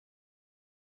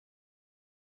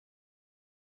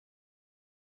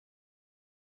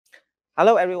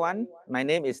Hello, everyone. My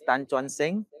name is Tan Chuan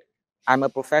Singh. I'm a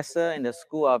professor in the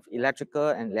School of Electrical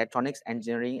and Electronics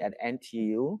Engineering at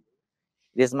NTU.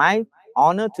 It is my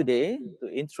honor today to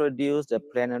introduce the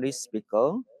plenary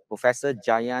speaker, Professor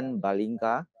Jayant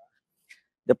Baliga,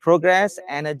 the Progress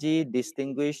Energy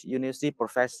Distinguished University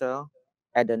Professor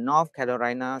at the North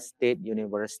Carolina State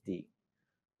University.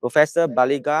 Professor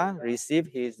Baliga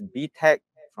received his BTech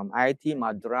from IIT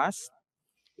Madras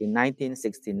in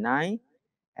 1969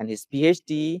 and his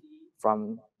PhD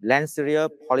from Lancashire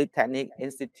Polytechnic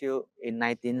Institute in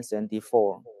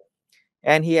 1974.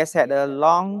 And he has had a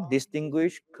long,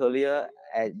 distinguished career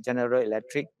at General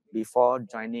Electric before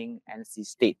joining NC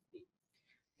State.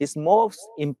 His most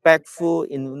impactful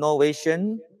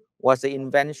innovation was the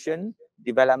invention,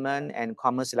 development, and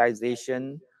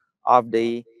commercialization of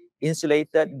the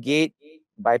insulated-gate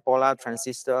bipolar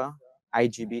transistor,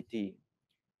 IGBT.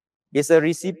 He's a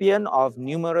recipient of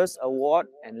numerous awards,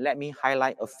 and let me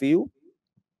highlight a few.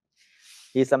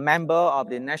 He's a member of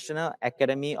the National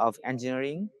Academy of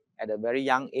Engineering at a very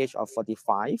young age of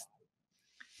 45.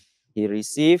 He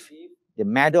received the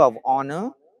Medal of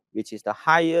Honor, which is the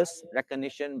highest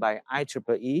recognition by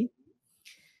IEEE.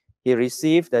 He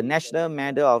received the National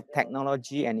Medal of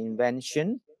Technology and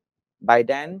Invention by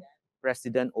then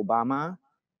President Obama,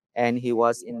 and he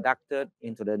was inducted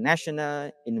into the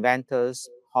National Inventors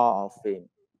Hall of Fame.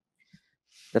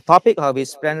 The topic of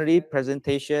his plenary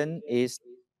presentation is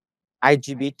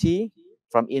IGBT,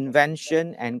 from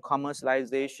invention and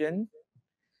commercialization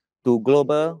to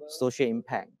global social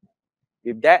impact.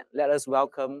 With that, let us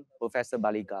welcome Professor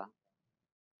Baliga.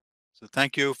 So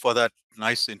thank you for that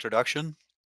nice introduction.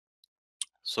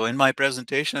 So in my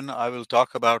presentation, I will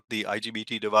talk about the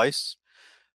IGBT device.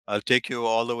 I'll take you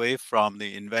all the way from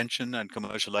the invention and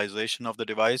commercialization of the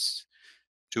device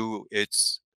to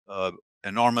its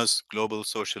enormous global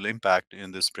social impact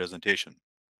in this presentation.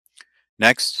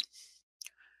 Next.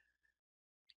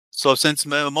 So since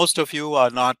most of you are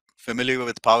not familiar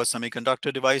with power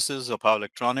semiconductor devices or power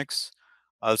electronics,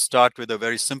 I'll start with a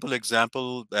very simple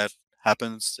example that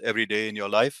happens every day in your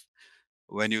life.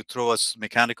 When you throw a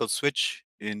mechanical switch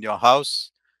in your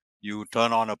house, you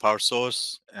turn on a power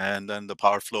source and then the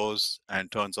power flows and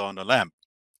turns on a lamp.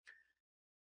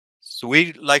 So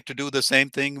we like to do the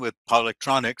same thing with power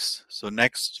electronics. So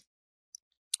next,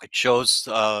 it shows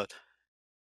the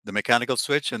mechanical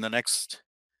switch, and the next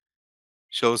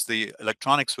shows the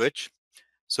electronic switch.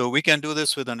 So we can do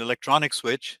this with an electronic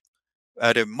switch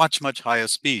at a much, much higher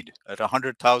speed, at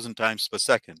 100,000 times per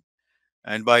second.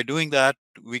 And by doing that,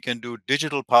 we can do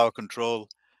digital power control.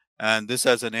 And this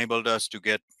has enabled us to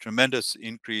get tremendous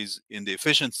increase in the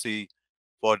efficiency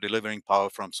for delivering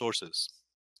power from sources.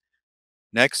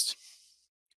 Next.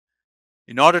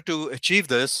 In order to achieve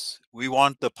this, we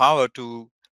want the power to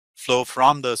flow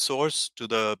from the source to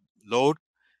the load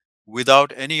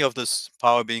without any of this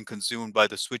power being consumed by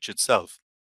the switch itself.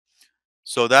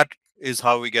 So that is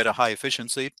how we get a high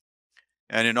efficiency.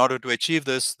 And in order to achieve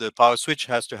this, the power switch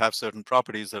has to have certain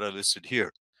properties that are listed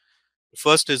here. The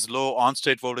first is low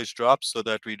on-state voltage drop so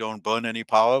that we don't burn any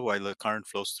power while the current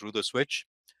flows through the switch.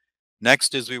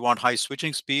 Next is we want high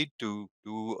switching speed to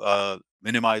do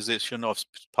minimization of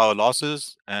power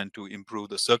losses and to improve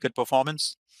the circuit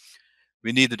performance.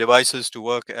 We need the devices to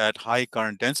work at high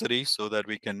current density so that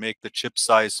we can make the chip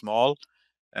size small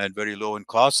and very low in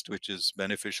cost, which is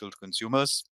beneficial to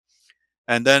consumers.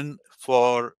 And then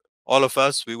for all of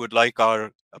us, we would like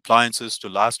our appliances to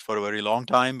last for a very long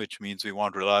time, which means we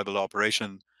want reliable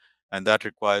operation, and that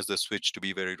requires the switch to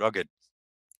be very rugged.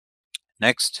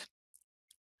 Next.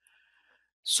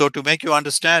 So to make you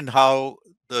understand how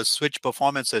the switch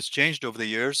performance has changed over the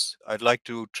years, I'd like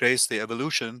to trace the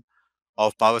evolution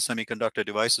of power semiconductor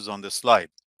devices on this slide.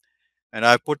 And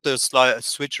I put the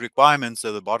switch requirements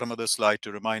at the bottom of the slide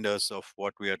to remind us of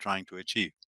what we are trying to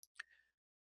achieve.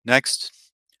 Next.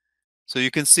 So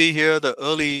you can see here the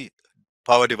early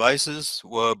power devices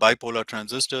were bipolar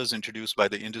transistors introduced by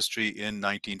the industry in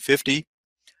 1950.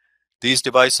 These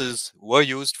devices were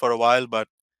used for a while, but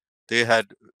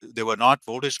they were not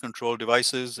voltage control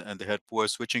devices, and they had poor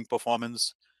switching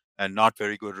performance and not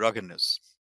very good ruggedness.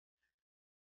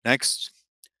 Next.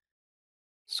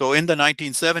 So in the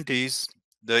 1970s,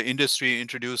 the industry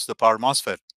introduced the power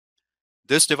MOSFET.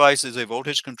 This device is a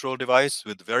voltage control device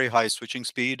with very high switching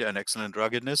speed and excellent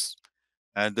ruggedness,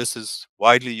 and this is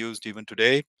widely used even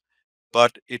today,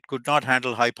 but it could not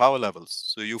handle high power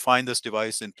levels. So you find this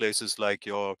device in places like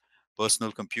your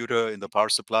personal computer in the power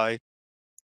supply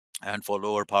and for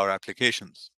lower power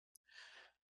applications.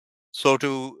 So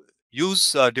to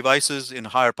use devices in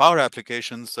higher power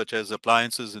applications, such as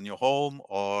appliances in your home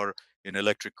or in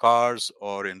electric cars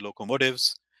or in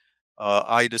locomotives,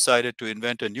 I decided to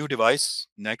invent a new device.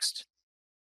 Next.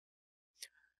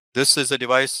 This is a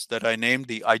device that I named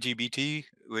the IGBT,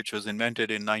 which was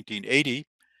invented in 1980,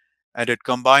 and it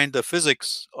combined the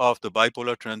physics of the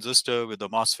bipolar transistor with the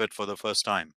MOSFET for the first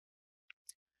time.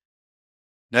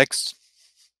 Next.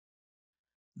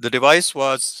 The device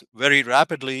was very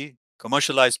rapidly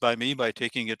commercialized by me by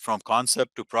taking it from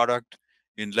concept to product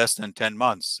in less than 10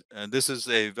 months. And this is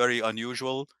a very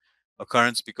unusual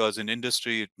occurrence because in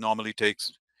industry, it normally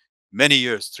takes many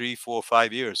years, 3, 4,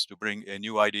 5 years to bring a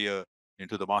new idea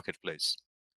into the marketplace.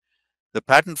 The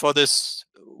patent for this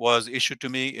was issued to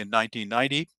me in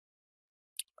 1990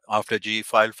 after GE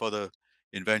filed for the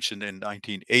invention in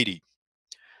 1980.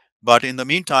 But in the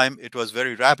meantime, it was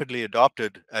very rapidly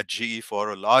adopted at GE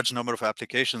for a large number of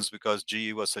applications because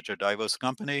GE was such a diverse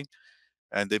company,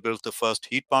 and they built the first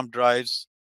heat pump drives,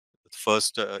 the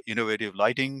first innovative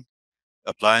lighting,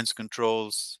 appliance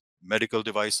controls, medical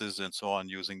devices, and so on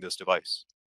using this device.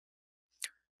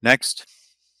 Next.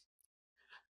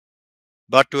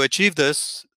 But to achieve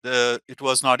this, it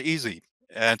was not easy.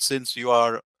 And since you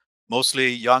are mostly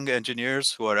young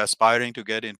engineers who are aspiring to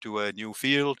get into a new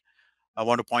field, I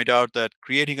want to point out that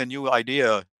creating a new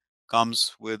idea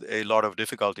comes with a lot of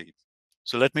difficulty.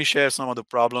 So let me share some of the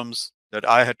problems that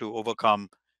I had to overcome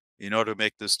in order to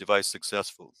make this device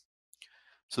successful.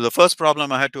 So the first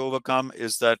problem I had to overcome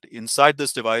is that inside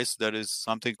this device, there is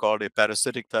something called a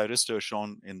parasitic thyristor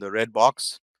shown in the red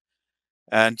box.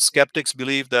 And skeptics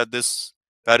believe that this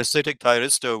parasitic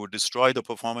thyristor would destroy the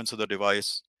performance of the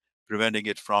device, preventing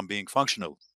it from being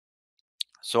functional.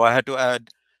 So I had to add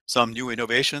some new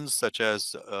innovations, such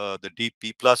as the deep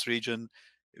P plus region,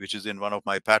 which is in one of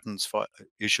my patents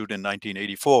issued in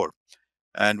 1984.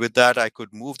 And with that, I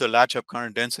could move the latch-up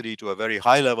current density to a very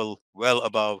high level, well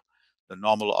above the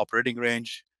normal operating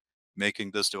range,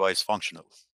 making this device functional.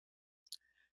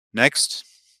 Next.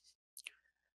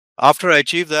 After I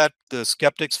achieved that, the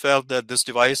skeptics felt that this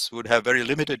device would have very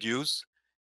limited use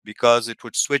because it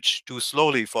would switch too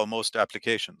slowly for most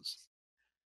applications.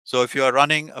 So if you are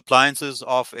running appliances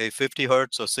off a 50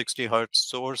 hertz or 60 hertz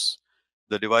source,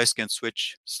 the device can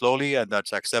switch slowly, and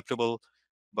that's acceptable.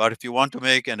 But if you want to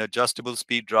make an adjustable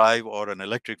speed drive or an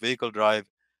electric vehicle drive,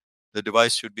 the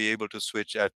device should be able to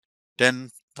switch at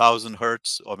 10,000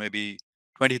 hertz or maybe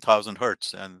 20,000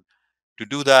 hertz. And to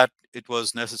do that, it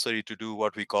was necessary to do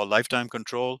what we call lifetime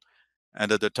control.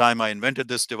 And at the time I invented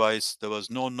this device, there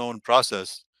was no known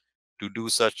process to do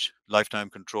such lifetime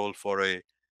control for a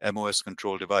MOS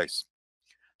control device.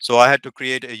 So I had to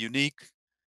create a unique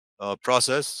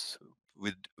process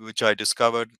with which I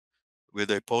discovered with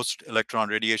a post-electron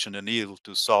radiation anneal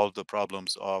to solve the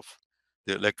problems of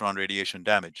the electron radiation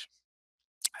damage.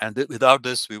 And without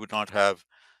this, we would not have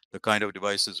the kind of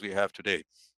devices we have today.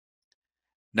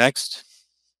 Next.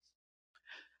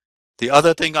 The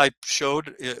other thing I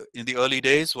showed in the early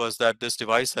days was that this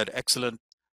device had excellent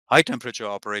high temperature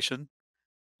operation,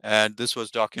 and this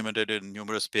was documented in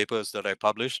numerous papers that I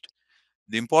published.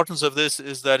 The importance of this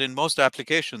is that in most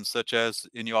applications, such as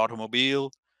in your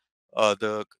automobile,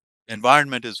 the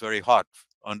environment is very hot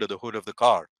under the hood of the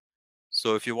car.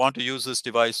 So if you want to use this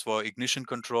device for ignition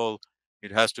control,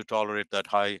 it has to tolerate that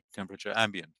high temperature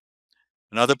ambient.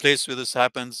 Another place where this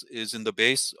happens is in the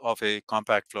base of a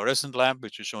compact fluorescent lamp,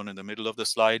 which is shown in the middle of the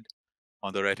slide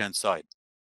on the right-hand side.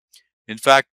 In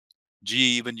fact, GE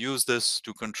even used this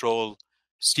to control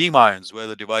steam irons, where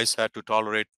the device had to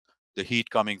tolerate the heat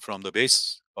coming from the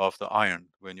base of the iron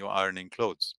when you're ironing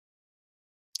clothes.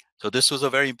 So this was a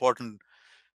very important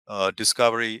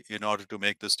discovery in order to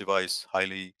make this device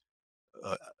highly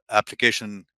uh,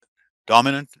 application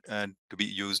dominant and to be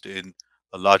used in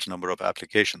a large number of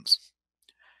applications.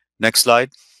 Next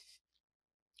slide.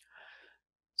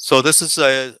 So this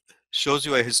is shows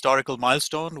you a historical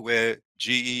milestone where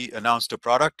GE announced a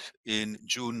product in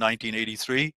June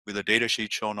 1983 with a data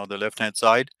sheet shown on the left-hand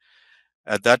side.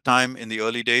 At that time, in the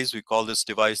early days, we called this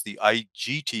device the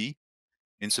IGT,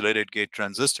 insulated-gate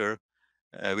transistor,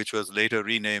 which was later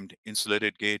renamed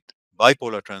insulated-gate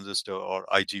bipolar transistor, or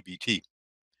IGBT.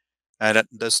 And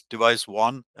this device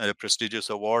won a prestigious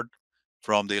award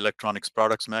from the Electronics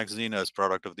Products magazine as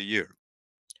Product of the Year.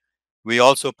 We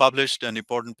also published an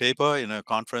important paper in a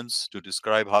conference to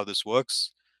describe how this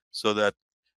works so that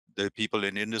the people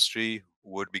in industry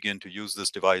would begin to use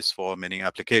this device for many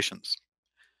applications.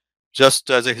 Just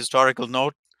as a historical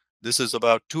note, this is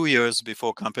about 2 years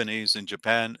before companies in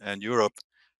Japan and Europe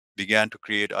began to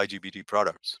create IGBT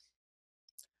products.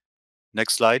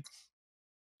 Next slide.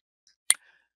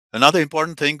 Another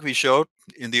important thing we showed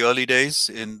in the early days,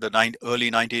 in the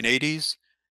early 1980s,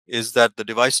 is that the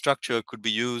device structure could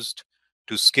be used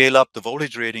to scale up the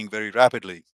voltage rating very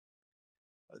rapidly.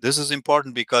 This is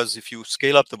important because if you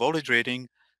scale up the voltage rating,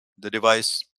 the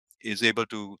device is able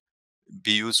to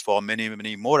be used for many,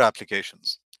 many more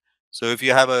applications. So if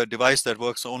you have a device that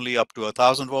works only up to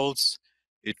 1,000 volts,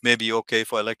 it may be okay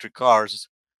for electric cars,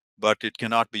 but it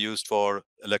cannot be used for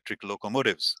electric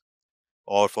locomotives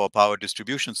or for power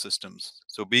distribution systems.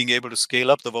 So being able to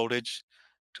scale up the voltage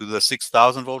to the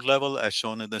 6,000 volt level, as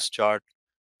shown in this chart,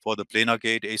 for the planar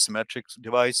gate asymmetric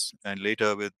device, and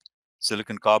later with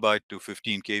silicon carbide to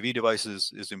 15 kV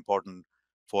devices is important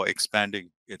for expanding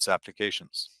its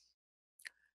applications.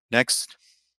 Next.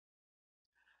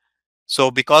 So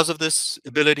because of this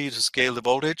ability to scale the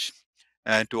voltage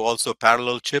and to also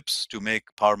parallel chips to make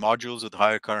power modules with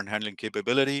higher current handling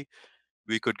capability,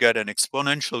 we could get an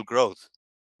exponential growth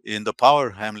in the power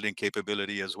handling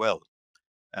capability as well.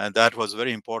 And that was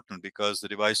very important because the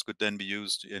device could then be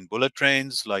used in bullet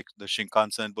trains like the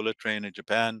Shinkansen bullet train in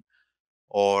Japan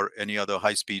or any other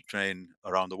high-speed train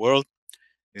around the world.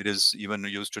 It is even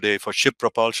used today for ship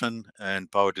propulsion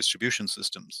and power distribution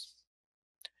systems.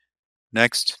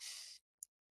 Next.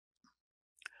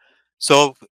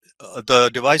 So the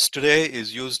device today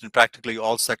is used in practically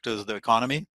all sectors of the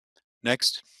economy.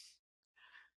 Next.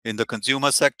 In the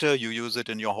consumer sector, you use it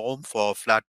in your home for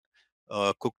flat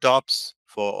cooktops,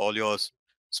 for all your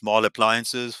small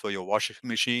appliances, for your washing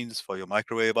machines, for your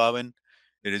microwave oven.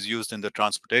 It is used in the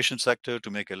transportation sector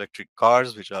to make electric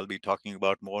cars, which I'll be talking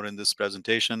about more in this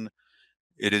presentation.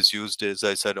 It is used, as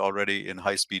I said already, in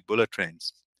high-speed bullet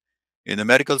trains. In the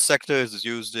medical sector, it is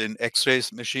used in X-ray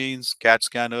machines, CAT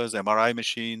scanners, MRI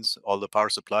machines. All the power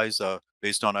supplies are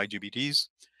based on IGBTs.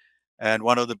 And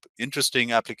one of the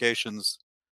interesting applications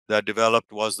that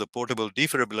developed was the portable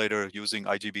defibrillator using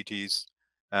IGBTs,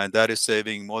 and that is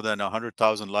saving more than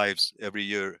 100,000 lives every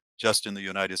year just in the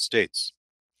United States.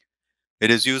 It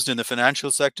is used in the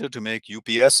financial sector to make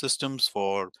UPS systems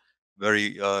for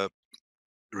very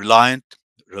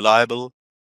reliable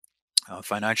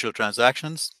financial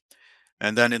transactions.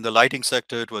 And then in the lighting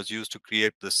sector, it was used to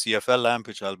create the CFL lamp,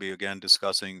 which I'll be again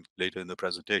discussing later in the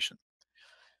presentation.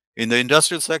 In the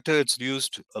industrial sector, it's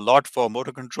used a lot for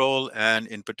motor control and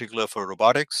in particular for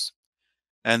robotics.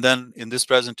 And then in this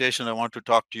presentation, I want to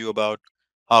talk to you about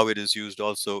how it is used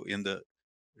also in the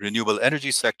renewable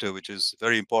energy sector, which is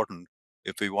very important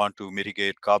if we want to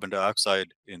mitigate carbon dioxide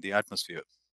in the atmosphere.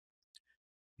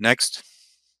 Next.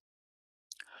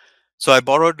 So I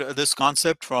borrowed this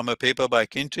concept from a paper by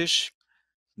Kintish.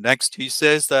 Next, he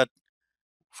says that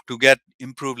to get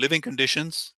improved living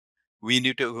conditions, we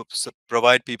need to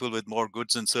provide people with more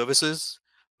goods and services,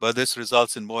 but this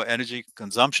results in more energy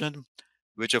consumption,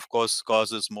 which of course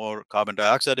causes more carbon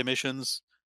dioxide emissions.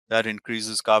 That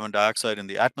increases carbon dioxide in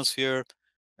the atmosphere,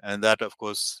 and that of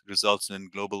course results in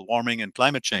global warming and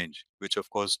climate change, which of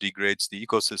course degrades the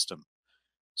ecosystem.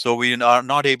 So we are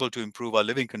not able to improve our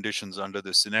living conditions under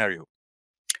this scenario.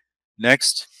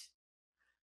 Next.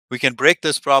 We can break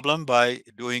this problem by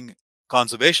doing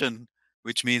conservation,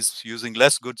 which means using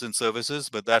less goods and services,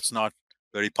 but that's not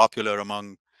very popular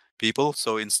among people.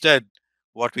 So instead,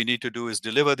 what we need to do is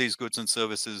deliver these goods and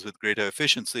services with greater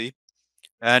efficiency,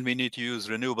 and we need to use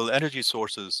renewable energy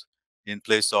sources in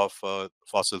place of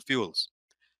fossil fuels.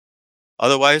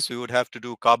 Otherwise, we would have to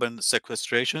do carbon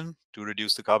sequestration to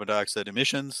reduce the carbon dioxide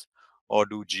emissions, or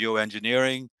do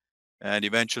geoengineering. And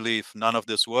eventually, if none of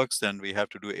this works, then we have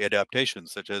to do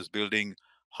adaptations, such as building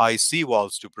high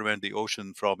seawalls to prevent the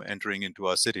ocean from entering into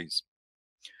our cities.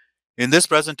 In this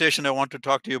presentation, I want to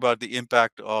talk to you about the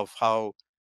impact of how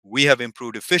we have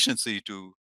improved efficiency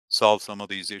to solve some of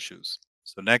these issues.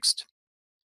 So next.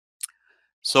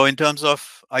 So in terms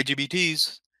of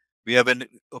IGBTs, we have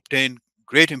obtained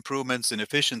great improvements in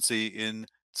efficiency in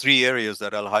three areas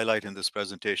that I'll highlight in this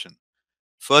presentation.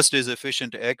 First is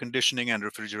efficient air conditioning and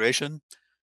refrigeration.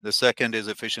 The second is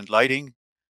efficient lighting.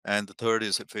 And the third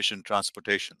is efficient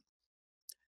transportation.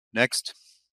 Next.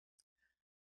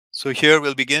 So here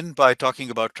we'll begin by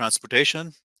talking about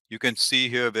transportation. You can see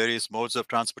here various modes of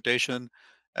transportation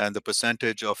and the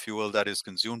percentage of fuel that is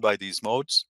consumed by these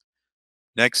modes.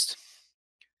 Next.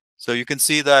 So you can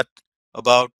see that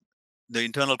about the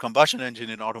internal combustion engine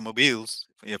in automobiles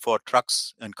for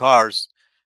trucks and cars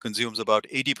consumes about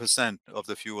 80% of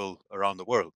the fuel around the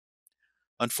world.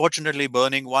 Unfortunately,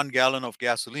 burning 1 gallon of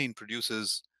gasoline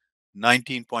produces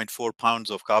 19.4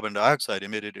 pounds of carbon dioxide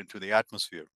emitted into the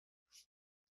atmosphere.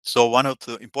 So one of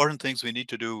the important things we need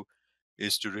to do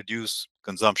is to reduce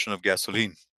consumption of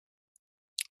gasoline.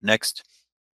 Next.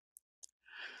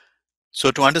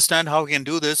 So to understand how we can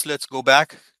do this, let's go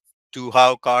back to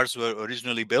how cars were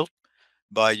originally built.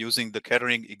 by using the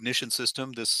Kettering ignition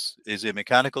system. This is a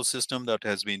mechanical system that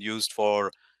has been used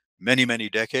for many, many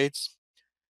decades.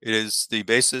 It is the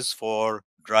basis for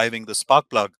driving the spark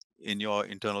plug in your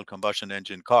internal combustion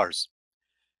engine cars.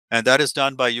 And that is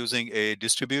done by using a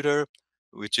distributor,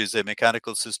 which is a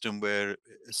mechanical system where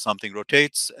something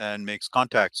rotates and makes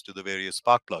contacts to the various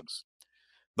spark plugs.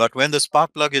 But when the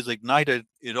spark plug is ignited,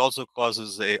 it also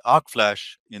causes a arc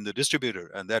flash in the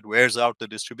distributor, and that wears out the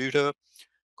distributor,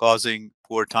 causing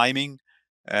poor timing,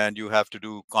 and you have to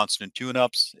do constant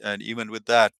tune-ups. And even with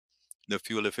that, the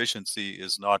fuel efficiency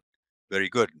is not very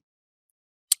good.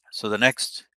 So the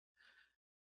next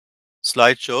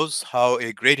slide shows how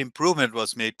a great improvement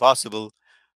was made possible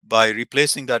by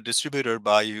replacing that distributor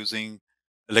by using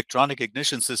electronic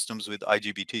ignition systems with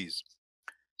IGBTs.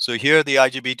 So here the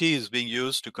IGBT is being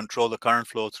used to control the current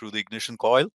flow through the ignition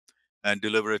coil and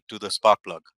deliver it to the spark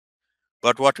plug.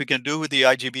 But what we can do with the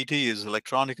IGBT is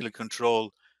electronically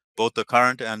control both the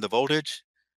current and the voltage,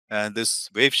 and this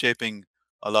wave shaping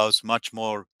allows much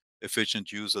more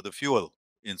efficient use of the fuel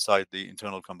inside the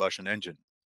internal combustion engine.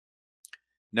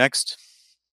 Next.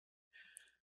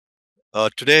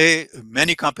 Today,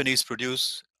 many companies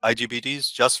produce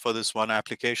IGBTs just for this one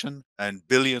application, and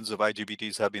billions of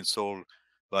IGBTs have been sold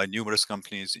by numerous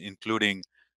companies, including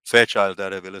Fairchild,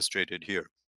 that I've illustrated here.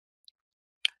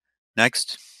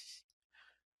 Next.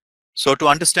 So to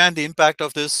understand the impact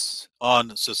of this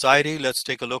on society, let's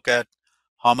take a look at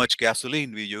how much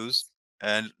gasoline we use.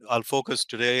 And I'll focus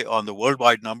today on the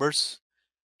worldwide numbers.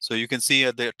 So you can see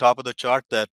at the top of the chart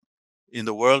that in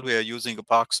the world, we are using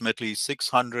approximately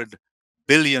 600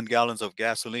 billion gallons of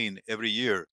gasoline every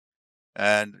year.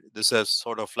 And this has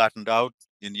sort of flattened out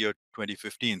in year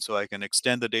 2015. So I can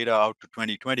extend the data out to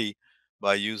 2020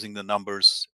 by using the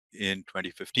numbers in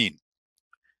 2015.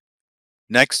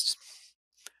 Next.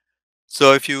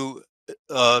 So if you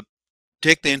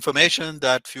take the information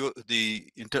that the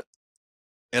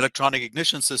electronic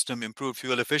ignition system improved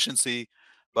fuel efficiency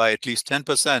by at least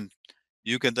 10%,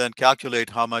 you can then calculate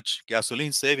how much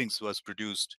gasoline savings was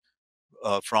produced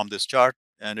from this chart,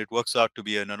 and it works out to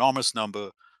be an enormous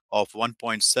number of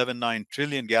 1.79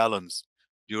 trillion gallons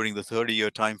during the 30-year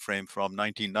time frame from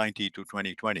 1990 to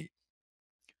 2020.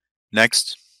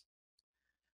 Next.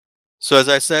 So as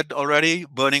I said already,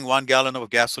 burning 1 gallon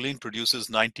of gasoline produces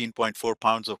 19.4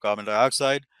 pounds of carbon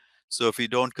dioxide. So if we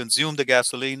don't consume the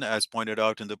gasoline, as pointed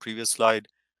out in the previous slide,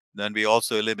 then we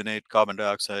also eliminate carbon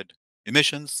dioxide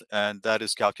emissions, and that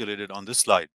is calculated on this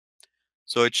slide.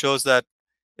 So it shows that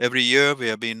every year we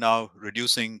have been now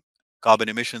reducing carbon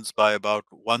emissions by about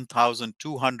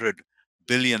 1,200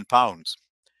 billion pounds.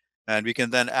 And we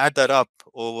can then add that up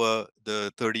over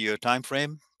the 30-year time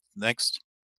frame. Next.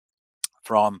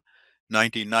 From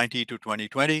 1990 to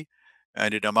 2020,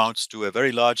 and it amounts to a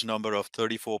very large number of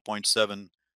 34.7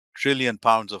 trillion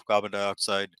pounds of carbon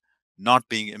dioxide not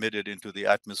being emitted into the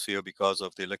atmosphere because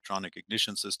of the electronic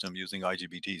ignition system using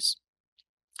IGBTs.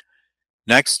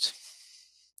 Next.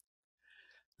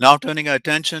 Now turning our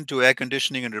attention to air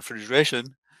conditioning and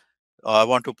refrigeration, I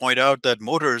want to point out that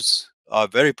motors are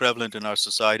very prevalent in our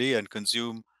society and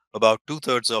consume about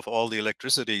 2/3 of all the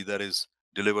electricity that is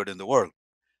delivered in the world.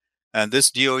 And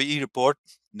this DOE report,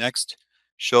 next,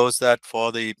 shows that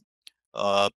for the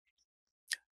uh,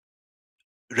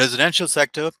 residential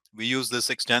sector, we use this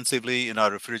extensively in our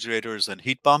refrigerators and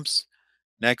heat pumps.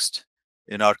 Next,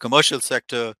 in our commercial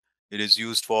sector, it is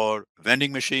used for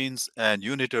vending machines and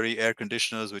unitary air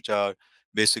conditioners, which are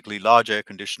basically large air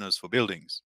conditioners for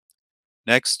buildings.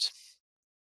 Next.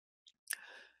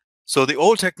 So the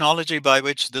old technology by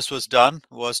which this was done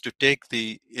was to take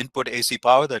the input AC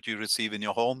power that you receive in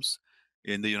your homes.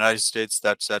 In the United States,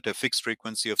 that's at a fixed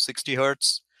frequency of 60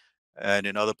 hertz. And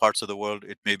in other parts of the world,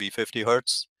 it may be 50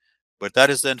 hertz. But that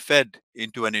is then fed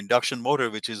into an induction motor,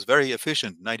 which is very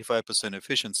efficient, 95%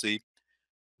 efficiency.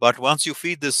 But once you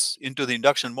feed this into the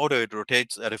induction motor, it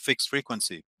rotates at a fixed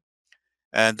frequency.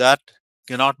 And that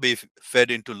cannot be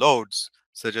fed into loads,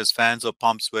 such as fans or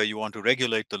pumps, where you want to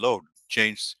regulate the load,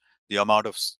 change the amount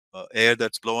of air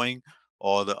that's blowing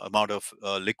or the amount of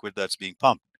liquid that's being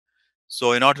pumped.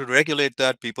 So in order to regulate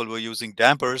that, people were using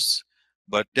dampers,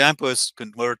 but dampers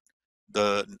convert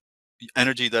the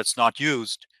energy that's not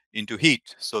used into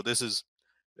heat. So this is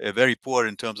very poor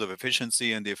in terms of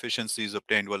efficiency, and the efficiencies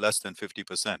obtained were less than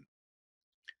 50%.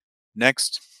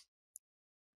 Next.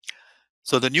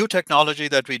 So the new technology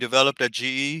that we developed at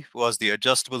GE was the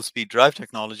adjustable speed drive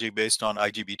technology based on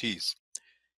IGBTs.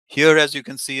 Here, as you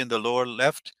can see in the lower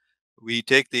left, we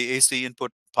take the AC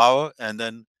input power and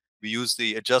then we use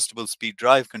the adjustable speed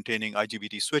drive containing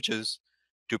IGBT switches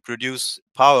to produce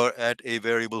power at a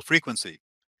variable frequency.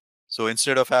 So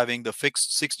instead of having the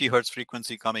fixed 60 hertz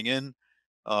frequency coming in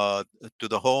uh, to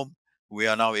the home, we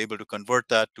are now able to convert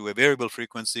that to a variable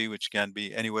frequency, which can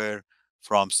be anywhere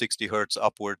from 60 hertz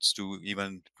upwards to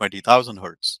even 20,000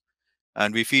 hertz.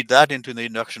 And we feed that into the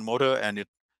induction motor, and it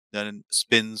then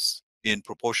spins in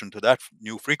proportion to that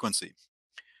new frequency.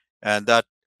 And that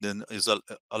then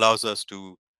allows us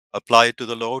to apply it to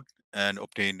the load and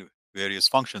obtain various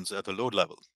functions at the load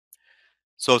level.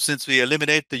 So since we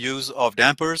eliminate the use of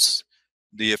dampers,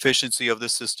 the efficiency of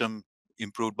this system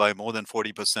improved by more than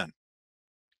 40%.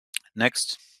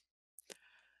 Next.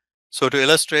 So to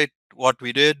illustrate what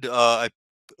we did, I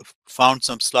found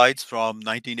some slides from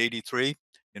 1983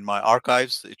 in my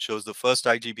archives. It shows the first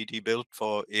IGBT built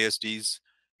for ASDs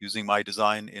using my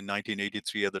design in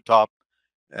 1983 at the top,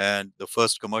 and the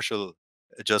first commercial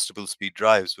adjustable speed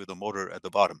drives with a motor at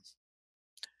the bottom.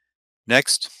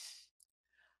 Next.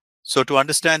 So to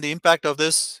understand the impact of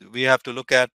this, we have to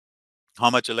look at how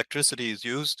much electricity is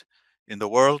used in the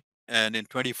world. And in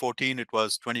 2014, it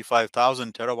was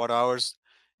 25,000 terawatt hours.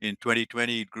 In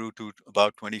 2020, it grew to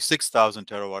about 26,000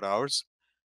 terawatt hours.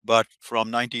 But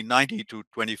from 1990 to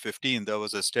 2015, there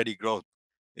was a steady growth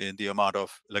in the amount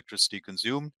of electricity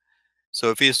consumed. So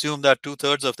if we assume that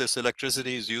 2/3 of this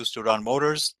electricity is used to run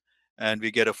motors, and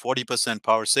we get a 40%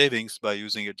 power savings by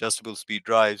using adjustable speed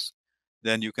drives,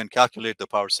 then you can calculate the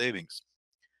power savings.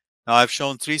 Now I've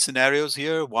shown three scenarios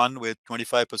here, one with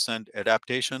 25%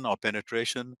 adaptation or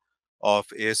penetration of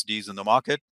ASDs in the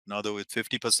market, another with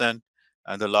 50%,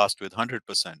 and the last with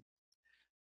 100%.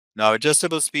 Now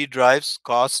adjustable speed drives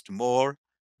cost more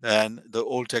than the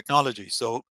old technology.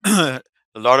 So a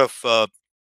lot of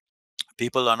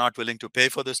people are not willing to pay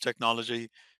for this technology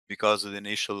because of the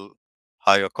initial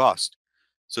higher cost.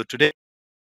 So today,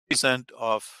 percent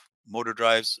of motor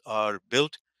drives are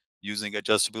built using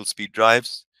adjustable speed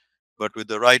drives, but with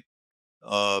the right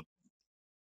uh,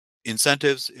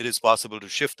 incentives, it is possible to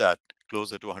shift that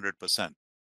closer to 100%.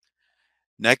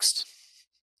 Next.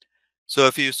 So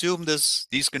if you assume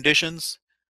these conditions,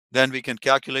 then we can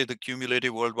calculate the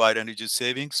cumulative worldwide energy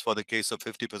savings for the case of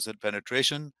 50%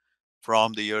 penetration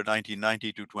from the year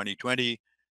 1990 to 2020,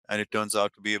 and it turns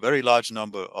out to be a very large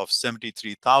number of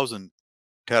 73,000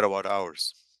 terawatt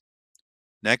hours.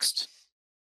 Next.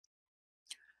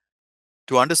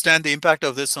 To understand the impact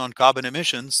of this on carbon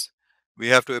emissions, we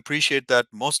have to appreciate that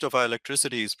most of our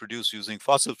electricity is produced using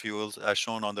fossil fuels, as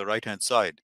shown on the right-hand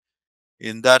side.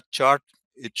 In that chart,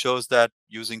 it shows that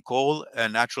using coal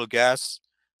and natural gas,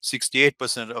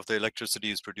 68% of the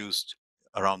electricity is produced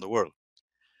around the world.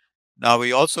 Now,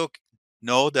 we also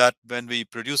know that when we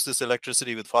produce this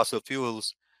electricity with fossil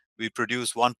fuels, we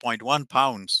produce 1.1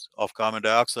 pounds of carbon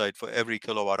dioxide for every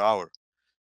kilowatt hour.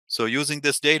 So using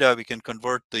this data, we can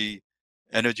convert the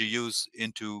energy use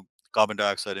into carbon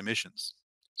dioxide emissions.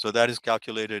 So that is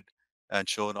calculated and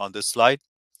shown on this slide.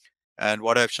 And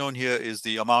what I've shown here is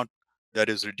the amount that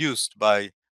is reduced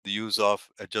by the use of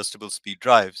adjustable speed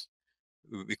drives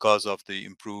because of the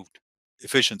improved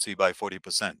efficiency by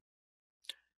 40%.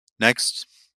 Next.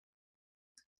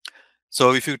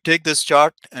 So if you take this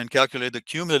chart and calculate the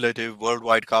cumulative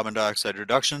worldwide carbon dioxide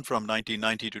reduction from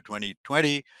 1990 to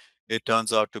 2020, it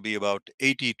turns out to be about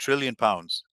 80 trillion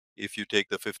pounds if you take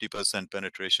the 50%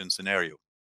 penetration scenario.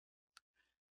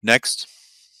 Next.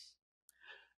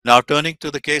 Now turning to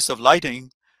the case of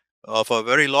lighting, for a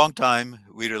very long time,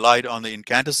 we relied on the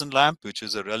incandescent lamp, which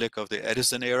is a relic of the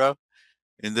Edison era.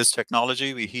 In this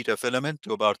technology, we heat a filament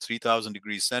to about 3,000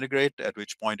 degrees centigrade, at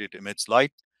which point it emits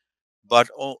light. But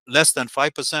less than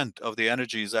 5% of the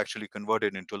energy is actually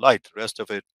converted into light. The rest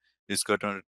of it is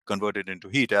converted into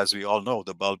heat. As we all know,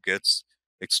 the bulb gets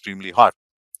extremely hot.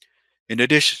 In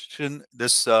addition,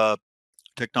 this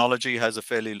technology has a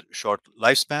fairly short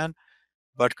lifespan,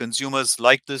 but consumers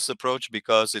like this approach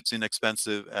because it's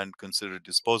inexpensive and considered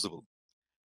disposable.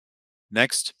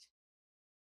 Next.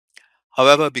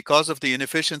 However, because of the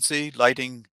inefficiency,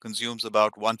 lighting consumes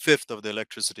about 1/5 of the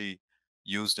electricity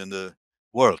used in the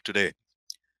world today.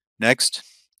 Next.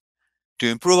 To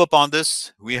improve upon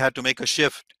this, we had to make a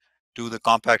shift to the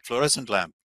compact fluorescent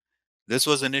lamp. This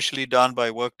was initially done by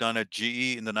work done at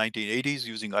GE in the 1980s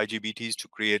using IGBTs to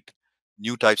create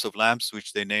new types of lamps,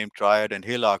 which they named Triad and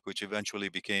Halok, which eventually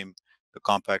became the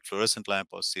compact fluorescent lamp,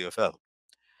 or CFL.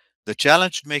 The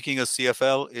challenge making a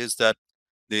CFL is that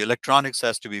the electronics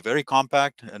has to be very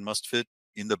compact and must fit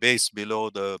in the base below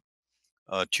the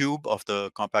tube of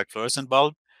the compact fluorescent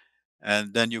bulb,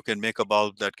 and then you can make a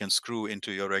bulb that can screw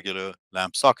into your regular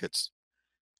lamp sockets.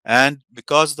 And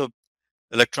because the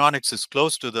electronics is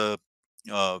close to the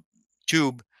uh,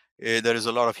 tube, there is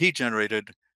a lot of heat generated,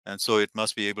 and so it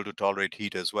must be able to tolerate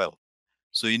heat as well.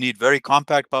 So you need very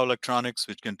compact power electronics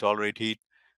which can tolerate heat,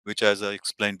 which, as I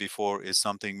explained before, is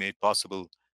something made possible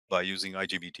by using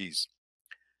IGBTs.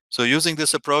 So using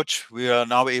this approach, we are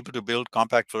now able to build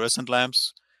compact fluorescent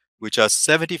lamps, which are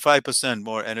 75%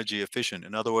 more energy efficient.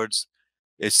 In other words,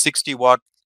 a 60-watt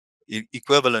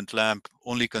equivalent lamp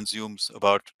only consumes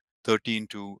about 13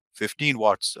 to 15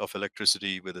 watts of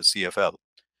electricity with a CFL.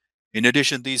 In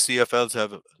addition, these CFLs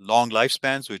have long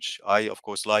lifespans, which I, of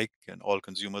course, like and all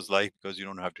consumers like because you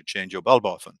don't have to change your bulb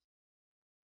often.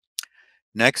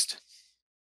 Next,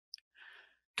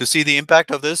 to see the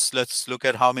impact of this, let's look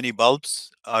at how many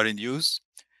bulbs are in use.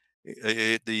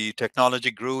 The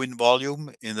technology grew in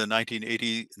volume in the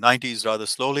 1990s rather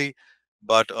slowly,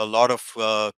 but a lot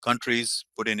of countries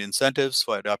put in incentives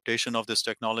for adaptation of this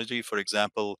technology. For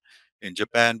example, in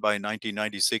Japan by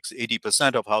 1996,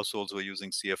 80% of households were using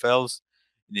CFLs.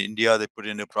 In India, they put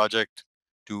in a project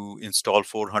to install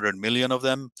 400 million of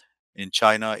them. In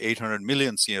China, 800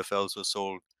 million CFLs were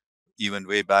sold even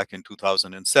way back in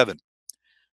 2007.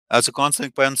 As a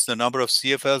consequence, the number of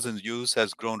CFLs in use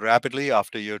has grown rapidly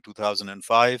after year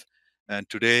 2005. And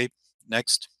today,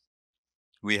 next,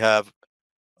 we have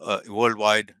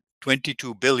worldwide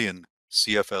 22 billion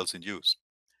CFLs in use.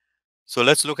 So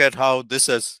let's look at how this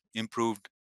has improved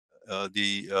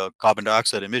the carbon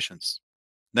dioxide emissions.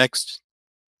 Next.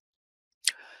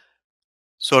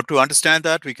 So to understand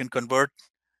that, we can convert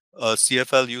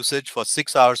CFL usage for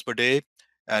 6 hours per day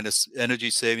and energy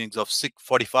savings of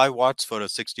 45 watts for a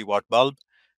 60-watt bulb,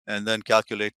 and then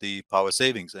calculate the power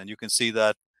savings. And you can see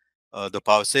that the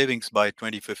power savings by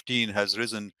 2015 has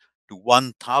risen to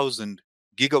 1,000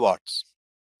 gigawatts.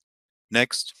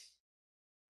 Next.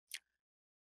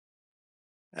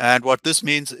 And what this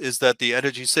means is that the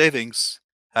energy savings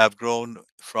have grown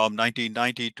from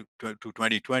 1990 to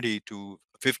 2020 to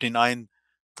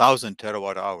 59,000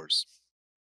 terawatt hours.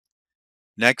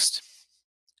 Next.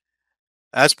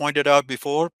 As pointed out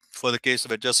before, for the case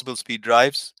of adjustable speed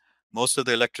drives, most of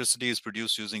the electricity is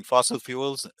produced using fossil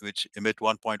fuels, which emit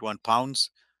 1.1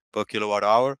 pounds per kilowatt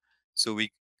hour. So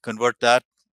we convert that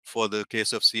for the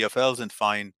case of CFLs and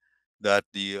find that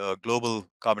the global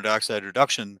carbon dioxide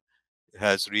reduction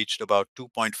has reached about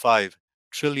 2.5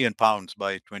 trillion pounds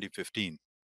by 2015.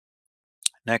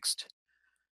 Next.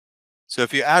 So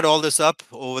if you add all this up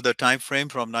over the time frame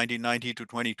from 1990 to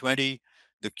 2020,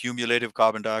 the cumulative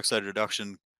carbon dioxide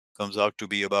reduction comes out to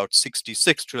be about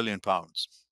 66 trillion pounds.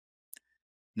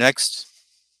 Next.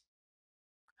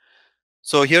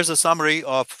 So here's a summary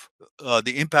of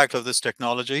the impact of this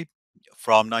technology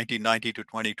from 1990 to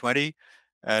 2020.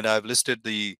 And I've listed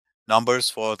the numbers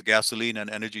for the gasoline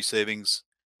and energy savings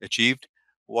achieved.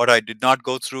 What I did not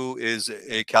go through is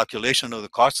a calculation of the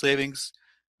cost savings,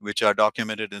 which are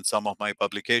documented in some of my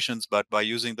publications. But by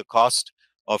using the cost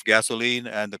of gasoline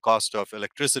and the cost of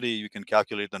electricity, you can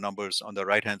calculate the numbers on the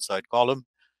right-hand side column.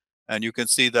 And you can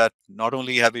see that not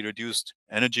only have we reduced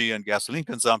energy and gasoline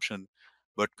consumption,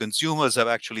 but consumers have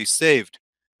actually saved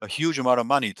a huge amount of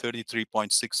money,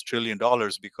 $33.6 trillion,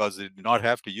 because they do not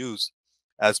have to use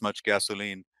as much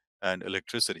gasoline and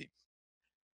electricity.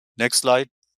 Next slide.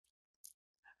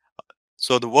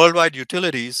 So the worldwide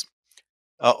utilities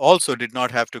also did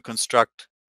not have to construct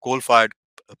coal-fired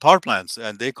power plants,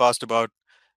 and they cost about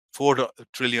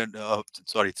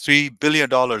 $3 billion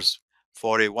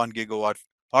for a 1 gigawatt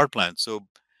power plant. So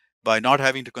by not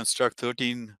having to construct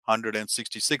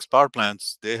 1,366 power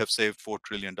plants, they have saved $4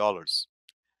 trillion.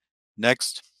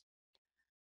 Next.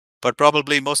 But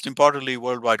probably most importantly,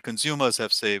 worldwide consumers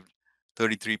have saved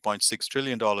 $33.6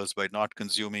 trillion by not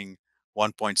consuming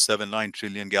 1.79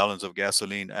 trillion gallons of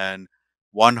gasoline and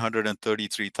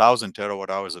 133,000 terawatt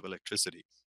hours of electricity.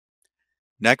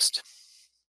 Next.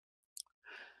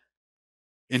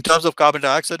 In terms of carbon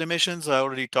dioxide emissions, I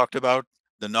already talked about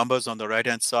the numbers on the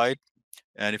right-hand side.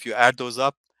 And if you add those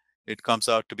up, it comes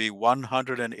out to be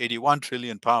 181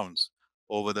 trillion pounds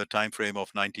over the time frame of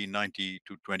 1990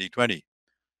 to 2020.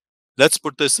 Let's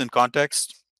put this in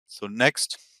context. So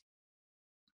next.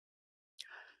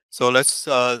 So let's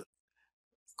go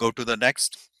to the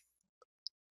next.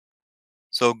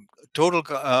 So total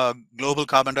global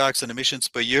carbon dioxide emissions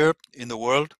per year in the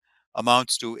world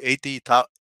amounts to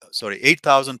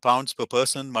 8,000 pounds per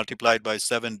person multiplied by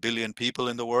 7 billion people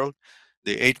in the world.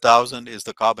 The 8,000 is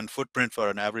the carbon footprint for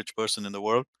an average person in the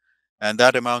world, and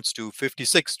that amounts to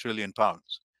 56 trillion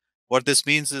pounds. What this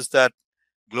means is that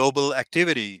global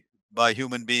activity by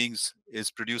human beings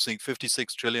is producing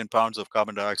 56 trillion pounds of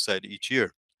carbon dioxide each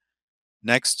year.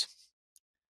 Next.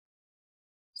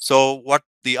 So what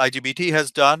the IGBT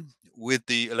has done with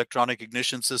the electronic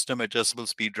ignition system, adjustable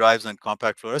speed drives, and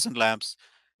compact fluorescent lamps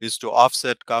is to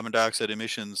offset carbon dioxide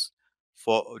emissions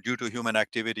due to human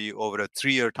activity over a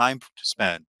 3-year time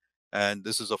span. And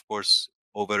this is, of course,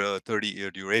 over a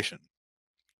 30-year duration.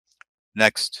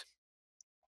 Next.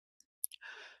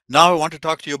 Now I want to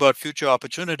talk to you about future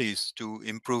opportunities to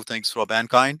improve things for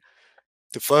mankind.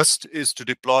 The first is to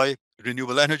deploy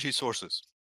renewable energy sources.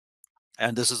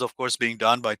 And this is, of course, being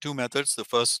done by two methods. The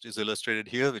first is illustrated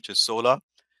here, which is solar.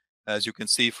 As you can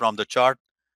see from the chart,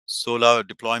 solar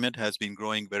deployment has been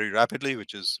growing very rapidly,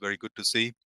 which is very good to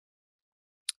see.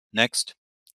 Next.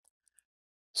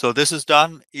 So this is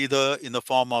done either in the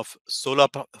form of solar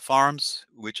farms,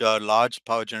 which are large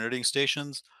power generating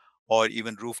stations, or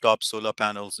even rooftop solar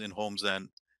panels in homes and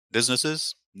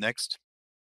businesses. Next.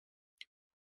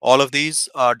 All of these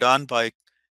are done by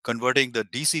converting the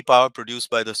DC power produced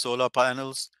by the solar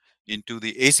panels into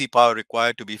the AC power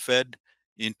required to be fed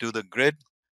into the grid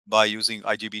by using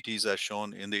IGBTs as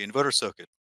shown in the inverter circuit.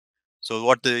 So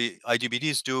what the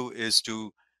IGBTs do is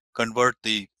to convert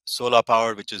the solar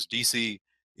power, which is DC,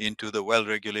 into the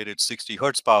well-regulated 60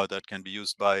 hertz power that can be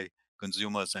used by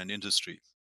consumers and industry.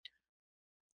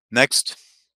 Next,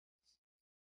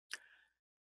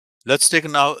 let's take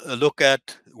now a look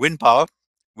at wind power.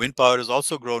 Wind power has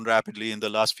also grown rapidly in the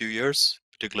last few years,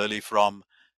 particularly from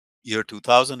year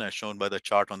 2000, as shown by the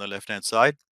chart on the left-hand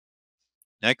side.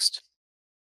 Next.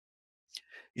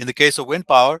 In the case of wind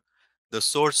power, the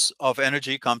source of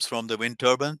energy comes from the wind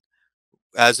turbine.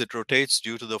 As it rotates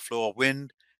due to the flow of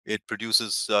wind, it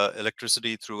produces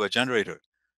electricity through a generator.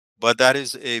 But that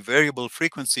is a variable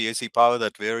frequency AC power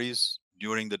that varies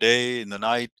during the day, in the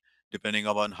night, depending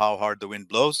upon how hard the wind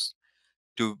blows.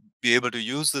 To be able to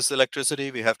use this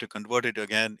electricity, we have to convert it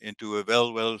again into a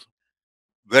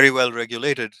very well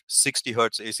regulated 60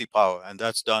 hertz AC power, and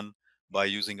that's done by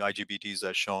using IGBTs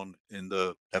as shown in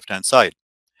the left-hand side.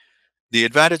 The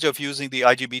advantage of using the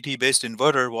IGBT based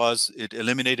inverter was it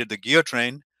eliminated the gear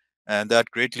train, and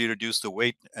that greatly reduced the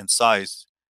weight and size,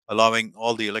 allowing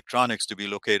all the electronics to be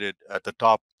located at the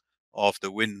top of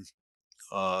the wind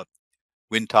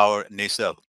tower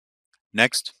nacelle.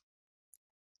 Next.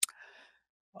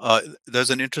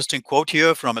 There's an interesting quote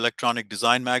here from Electronic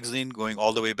Design magazine going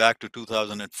all the way back to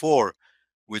 2004,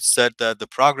 which said that the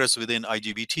progress within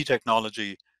IGBT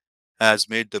technology has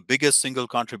made the biggest single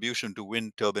contribution to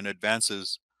wind turbine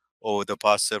advances over the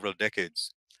past several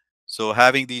decades. So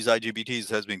having these IGBTs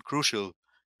has been crucial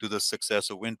to the success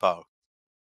of wind power.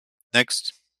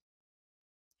 Next.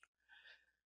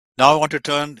 Now I want to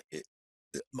turn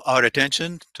our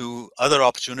attention to other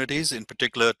opportunities, in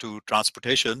particular to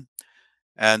transportation.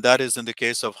 And that is in the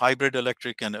case of hybrid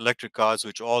electric and electric cars,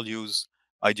 which all use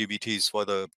IGBTs for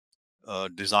the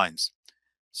designs.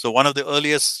 So one of the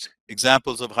earliest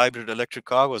examples of hybrid electric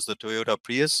car was the Toyota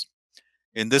Prius.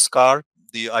 In this car,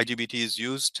 the IGBT is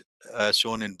used, as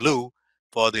shown in blue,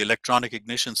 for the electronic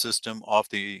ignition system of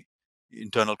the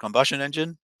internal combustion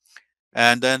engine.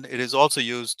 And then it is also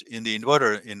used in the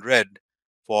inverter in red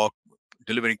for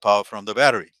delivering power from the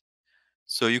battery.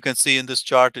 So you can see in this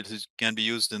chart, can be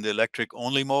used in the electric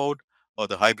only mode or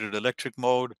the hybrid electric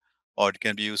mode, or it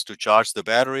can be used to charge the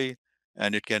battery,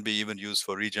 and it can be even used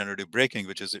for regenerative braking,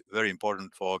 which is very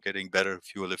important for getting better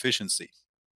fuel efficiency.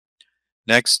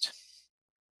 Next.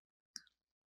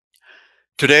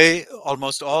 Today,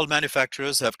 almost all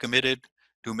manufacturers have committed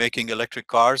to making electric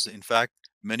cars. In fact,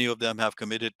 many of them have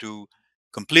committed to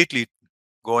completely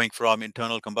going from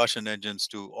internal combustion engines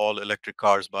to all electric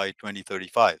cars by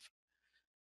 2035.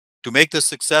 To make this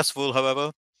successful,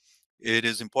 however, it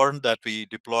is important that we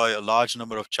deploy a large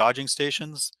number of charging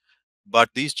stations, but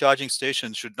these charging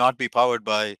stations should not be powered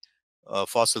by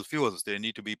fossil fuels. They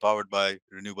need to be powered by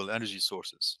renewable energy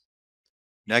sources.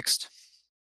 Next.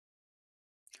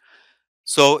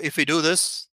 So if we do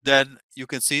this, then you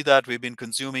can see that we've been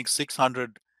consuming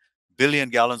 600 billion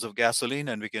gallons of gasoline,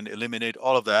 and we can eliminate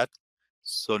all of that.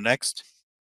 So next.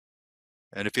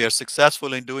 And if we are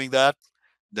successful in doing that,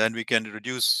 then we can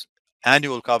reduce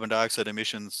annual carbon dioxide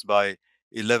emissions by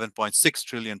 11.6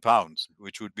 trillion pounds,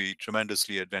 which would be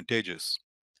tremendously advantageous.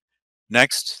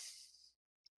 Next.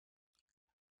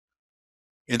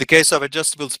 In the case of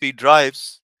adjustable speed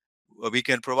drives, we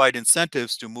can provide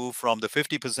incentives to move from the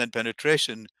 50%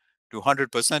 penetration to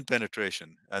 100%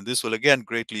 penetration. And this will again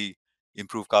greatly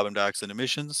improve carbon dioxide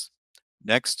emissions.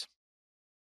 Next.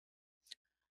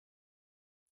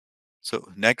 So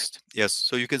next, yes.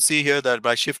 So you can see here that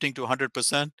by shifting to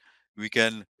 100%, we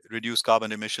can reduce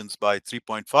carbon emissions by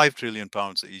 3.5 trillion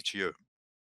pounds each year.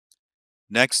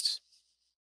 Next.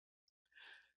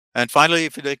 And finally,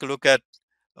 if you take a look at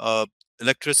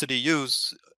electricity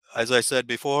use, as I said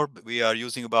before, we are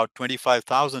using about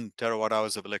 25,000 terawatt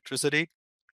hours of electricity.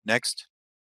 Next.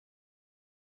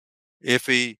 If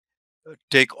we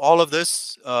Take all of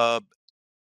this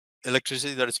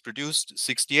electricity that is produced,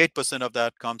 68% of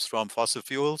that comes from fossil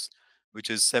fuels, which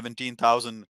is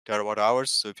 17,000 terawatt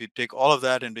hours. So if you take all of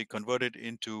that and we convert it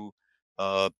into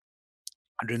uh,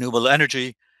 renewable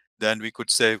energy, then we could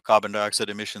save carbon dioxide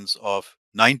emissions of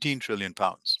 19 trillion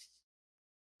pounds.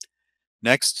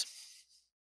 Next.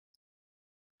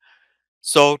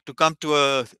 So to come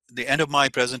to the end of my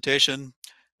presentation,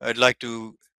 I'd like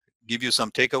to give you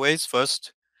some takeaways.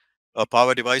 First,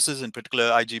 power devices, in particular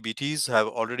IGBTs, have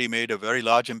already made a very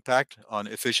large impact on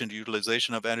efficient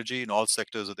utilization of energy in all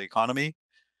sectors of the economy.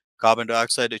 Carbon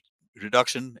dioxide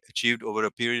reduction achieved over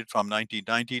a period from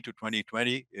 1990 to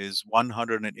 2020 is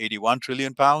 181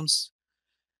 trillion pounds.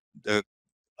 The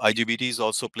IGBTs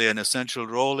also play an essential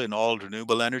role in all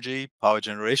renewable energy, power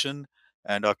generation,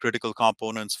 and are critical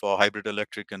components for hybrid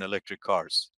electric and electric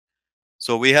cars.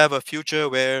 So we have a future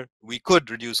where we could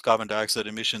reduce carbon dioxide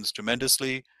emissions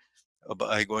tremendously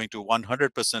by going to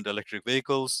 100% electric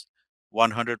vehicles,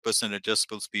 100%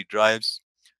 adjustable speed drives,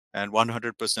 and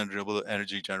 100% renewable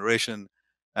energy generation.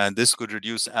 And this could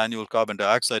reduce annual carbon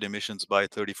dioxide emissions by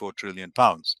 34 trillion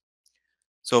pounds.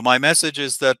 So my message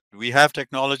is that we have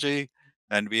technology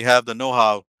and we have the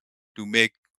know-how to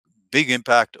make big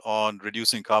impact on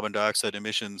reducing carbon dioxide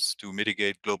emissions to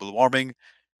mitigate global warming.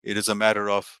 It is a matter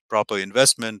of proper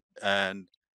investment and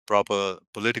proper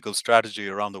political strategy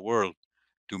around the world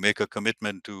to make a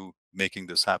commitment to making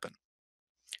this happen.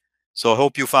 So I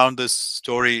hope you found this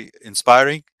story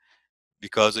inspiring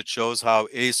because it shows how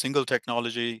a single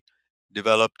technology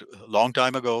developed a long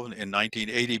time ago in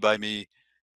 1980 by me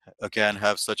can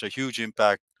have such a huge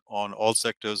impact on all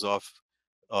sectors of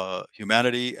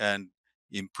humanity and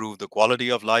improve the quality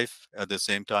of life at the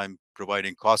same time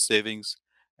providing cost savings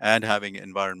and having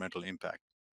environmental impact.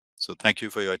 So thank you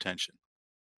for your attention.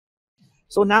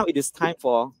 So now it is time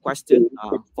for question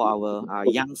for our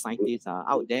young scientists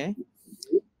out there.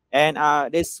 And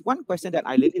there's one question that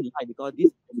I really like because this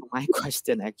is my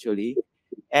question actually.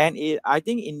 And I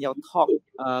think in your talk,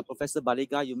 Professor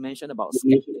Baliga, you mentioned about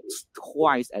skeptics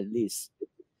twice at least.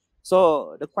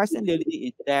 So the question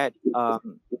really is that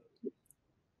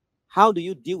how do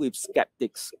you deal with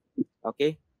skeptics?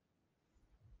 Okay.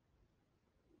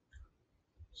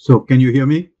 So can you hear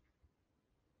me?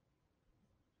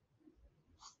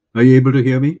 Are you able to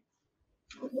hear me?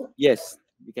 Yes,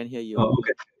 we can hear you.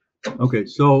 Okay. Okay.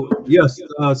 So yes,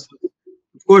 of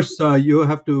course, you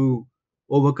have to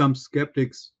overcome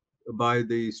skeptics by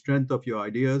the strength of your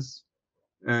ideas,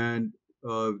 and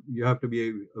you have to be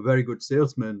a very good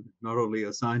salesman, not only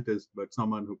a scientist, but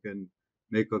someone who can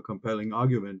make a compelling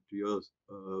argument to your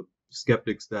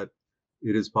skeptics that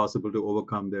it is possible to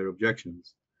overcome their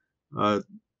objections. Uh,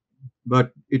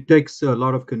 but it takes a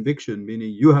lot of conviction,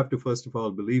 meaning you have to first of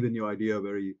all believe in your idea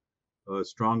very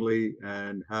strongly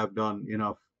and have done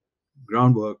enough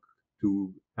groundwork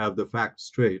to have the facts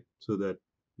straight so that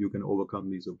you can overcome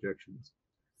these objections.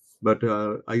 But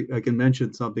I can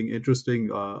mention something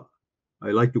interesting.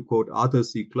 I like to quote Arthur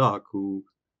C. Clarke, who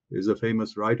is a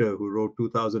famous writer who wrote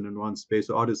 2001 Space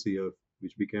Odyssey,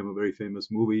 which became a very famous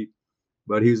movie.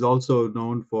 But he's also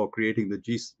known for creating the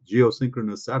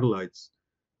geosynchronous satellites.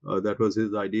 That was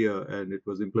his idea, and it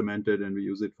was implemented, and we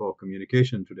use it for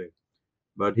communication today.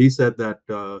 But he said that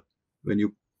when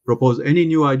you propose any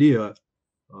new idea,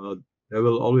 uh, there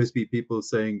will always be people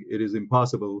saying it is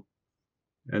impossible.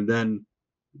 And then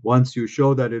once you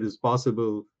show that it is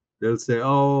possible, they'll say,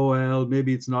 oh, well,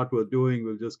 maybe it's not worth doing.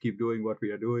 We'll just keep doing what we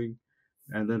are doing.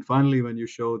 And then finally, when you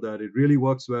show that it really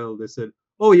works well, they said,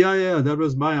 oh, yeah, yeah, that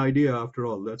was my idea after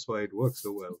all. That's why it works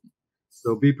so well.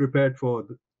 So be prepared for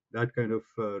that kind of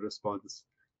response.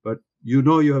 But you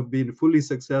know you have been fully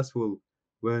successful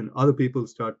when other people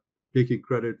start taking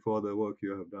credit for the work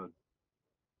you have done.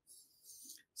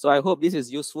 So I hope this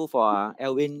is useful for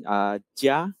Elwin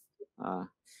Jia.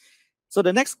 So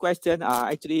the next question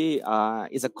actually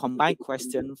is a combined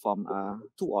question from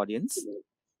two audience.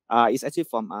 It's actually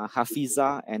from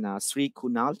Hafiza and Sri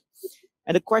Kunal.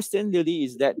 And the question really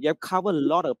is that you have covered a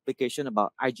lot of application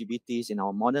about IGBTs in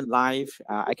our modern life.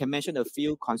 I can mention a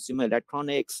few: consumer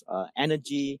electronics,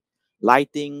 energy,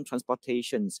 lighting,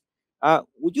 transportations.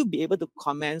 Would you be able to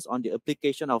comment on the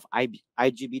application of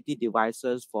IGBT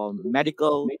devices for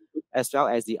medical as well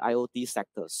as the IoT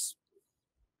sectors?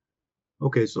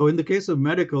 Okay, so in the case of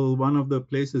medical, one of the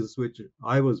places which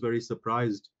I was very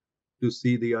surprised to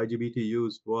see the IGBT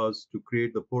used was to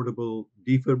create the portable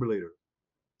defibrillator.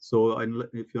 So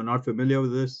if you're not familiar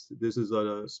with this, this is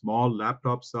a small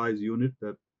laptop size unit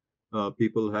that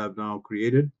people have now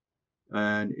created.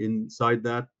 And inside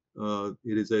that,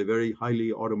 it is a very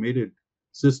highly automated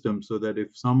system so that if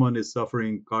someone is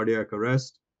suffering cardiac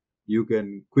arrest, you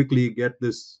can quickly get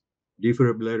this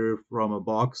defibrillator from a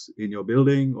box in your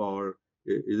building, or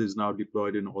it is now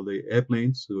deployed in all the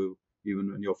airplanes. So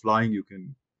even when you're flying, you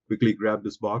can quickly grab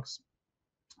this box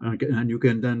and you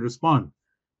can then respond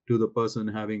to the person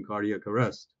having cardiac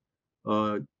arrest.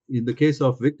 Uh, in the case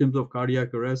of victims of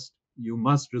cardiac arrest, you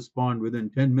must respond within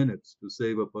 10 minutes to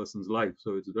save a person's life.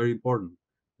 So it's very important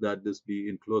that this be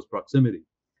in close proximity.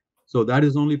 So that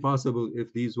is only possible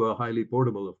if these were highly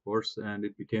portable, of course, and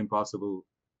it became possible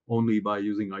only by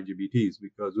using IGBTs,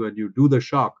 because when you do the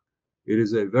shock, it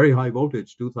is a very high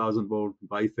voltage, 2000 volt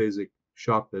biphasic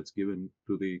shock that's given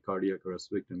to the cardiac arrest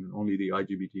victim, and only the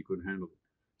IGBT could handle it.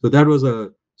 So that was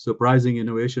a surprising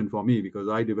innovation for me because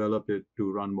I developed it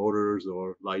to run motors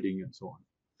or lighting and so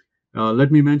on.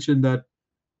 Let me mention that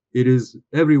it is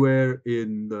everywhere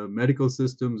in the medical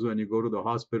systems. When you go to the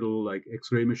hospital, like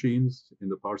X-ray machines in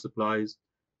the power supplies,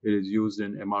 it is used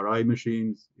in MRI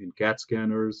machines, in CAT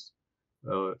scanners.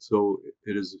 So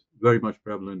it is very much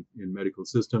prevalent in medical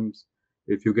systems.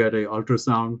 If you get a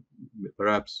ultrasound,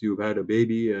 perhaps you've had a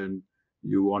baby and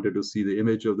you wanted to see the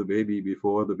image of the baby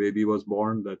before the baby was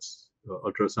born. That's the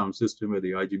ultrasound system where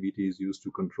the IGBT is used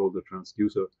to control the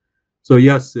transducer. So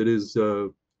yes, it is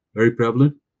very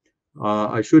prevalent.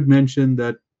 I should mention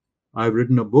that I've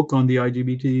written a book on the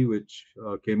IGBT, which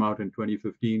came out in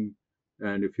 2015.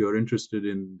 And if you're interested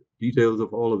in details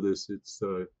of all of this, it's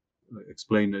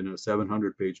explained in a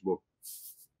 700-page book.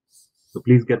 So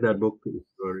please get that book if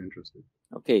you're interested.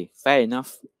 Okay, fair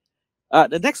enough.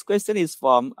 The next question is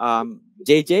from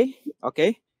JJ.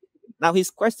 Okay. Now his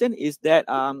question is that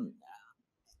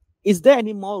is there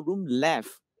any more room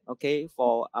left, okay,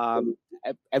 for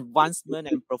advancement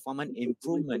and performance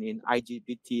improvement in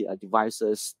IGBT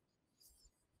devices?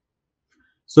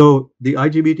 So the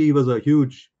IGBT was a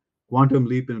huge quantum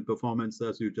leap in performance,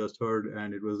 as you just heard,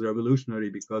 and it was revolutionary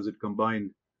because it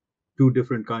combined two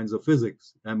different kinds of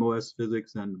physics, MOS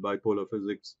physics and bipolar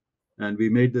physics. And we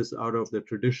made this out of the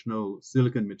traditional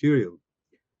silicon material.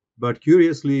 But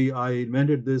curiously, I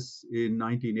invented this in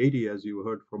 1980, as you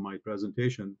heard from my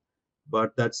presentation.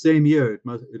 But that same year,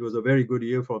 it was a very good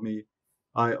year for me.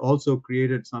 I also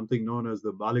created something known as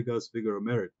the Baliga's figure of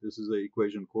merit. This is an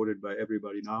equation quoted by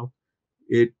everybody now.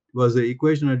 It was an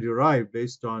equation I derived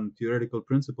based on theoretical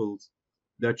principles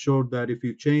that showed that if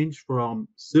you change from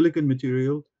silicon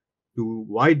material to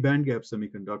wide bandgap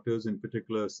semiconductors, in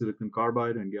particular silicon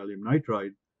carbide and gallium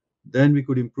nitride, then we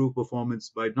could improve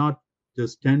performance by not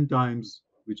just 10 times,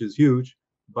 which is huge,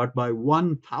 but by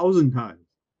 1,000 times.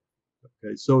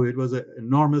 Okay, so it was an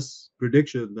enormous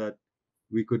prediction that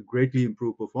we could greatly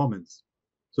improve performance.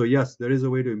 So yes, there is a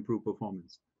way to improve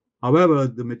performance. However,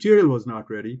 the material was not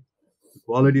ready. The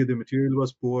quality of the material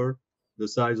was poor. The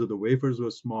size of the wafers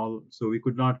was small. So we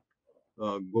could not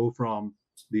go from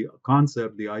the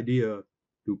concept, the idea,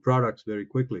 to products very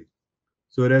quickly.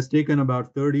 So it has taken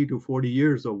about 30 to 40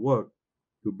 years of work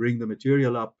to bring the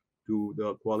material up to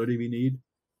the quality we need.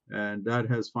 And that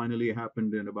has finally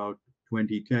happened in about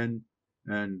 2010.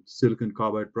 And silicon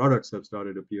carbide products have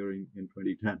started appearing in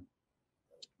 2010.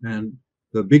 And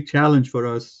the big challenge for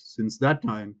us since that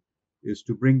time is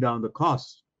to bring down the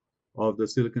cost of the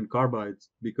silicon carbides,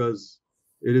 because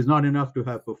it is not enough to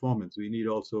have performance. We need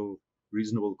also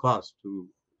reasonable cost to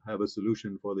have a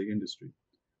solution for the industry.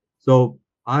 So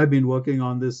I've been working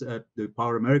on this at the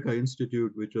Power America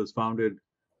Institute, which was founded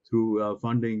through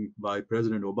funding by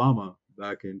President Obama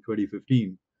back in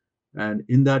 2015. And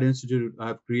in that institute,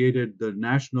 I've created the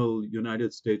national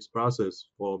United States process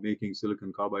for making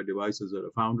silicon carbide devices at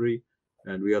a foundry,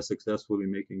 and we are successfully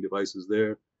making devices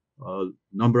there. A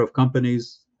number of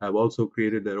companies have also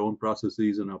created their own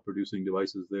processes and are producing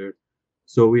devices there.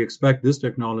 So we expect this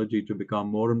technology to become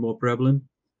more and more prevalent,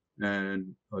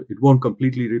 and it won't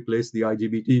completely replace the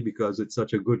IGBT because it's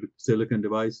such a good silicon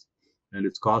device and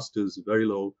its cost is very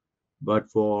low. But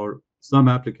for some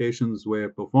applications where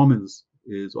performance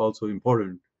is also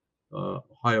important,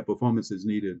 higher performance is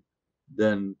needed,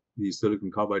 then these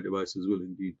silicon carbide devices will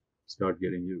indeed start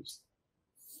getting used.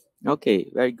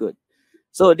 Okay, very good.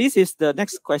 So this is the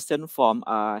next question from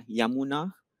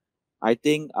Yamuna. I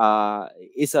think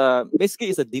it's a basically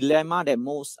it's a dilemma that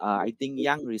most I think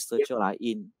young researchers are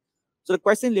in. So the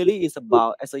question really is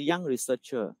about, as a young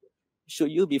researcher,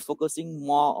 should you be focusing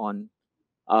more on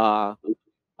uh,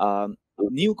 um,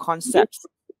 new concepts,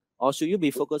 or should you be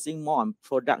focusing more on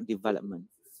product development? Any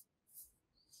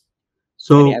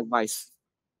So advice?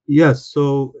 yes,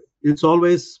 so it's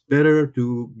always better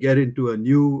to get into a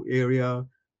new area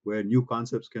where new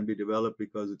concepts can be developed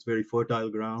because it's very fertile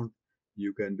ground.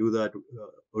 You can do that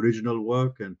original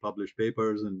work and publish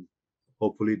papers and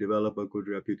hopefully develop a good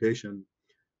reputation.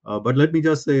 But let me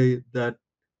just say that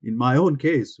in my own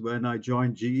case, when I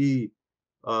joined GE,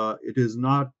 it is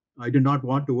not, I did not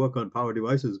want to work on power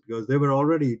devices because they were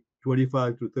already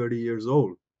 25 to 30 years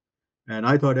old. And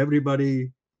I thought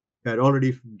everybody had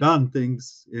already done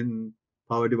things in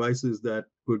power devices that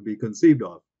could be conceived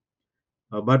of.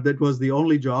 But that was the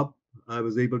only job I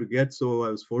was able to get. So I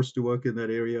was forced to work in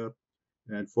that area.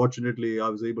 And fortunately, I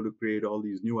was able to create all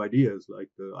these new ideas like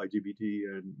the IGBT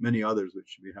and many others,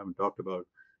 which we haven't talked about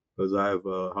because I have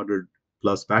 100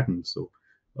 plus patents. So,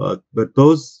 but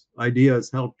those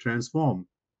ideas helped transform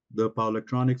the power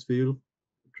electronics field,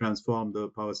 transform the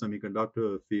power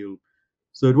semiconductor field.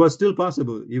 So it was still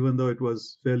possible, even though it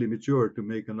was fairly mature, to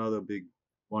make another big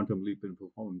quantum leap in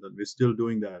performance. And we're still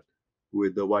doing that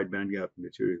with the wide bandgap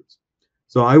materials.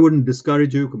 So I wouldn't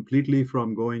discourage you completely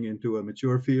from going into a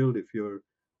mature field. If you're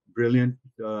brilliant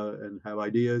and have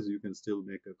ideas, you can still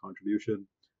make a contribution.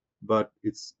 But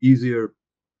it's easier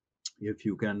if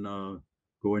you can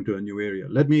go into a new area.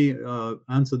 Let me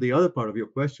answer the other part of your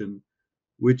question,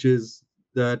 which is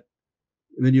that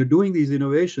when you're doing these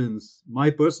innovations, my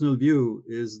personal view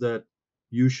is that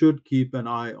you should keep an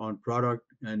eye on product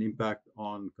and impact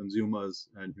on consumers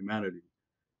and humanity.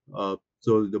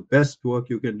 So the best work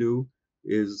you can do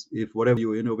is if whatever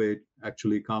you innovate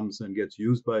actually comes and gets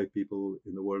used by people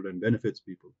in the world and benefits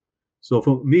people. So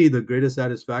for me, the greatest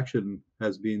satisfaction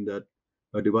has been that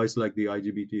a device like the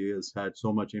IGBT has had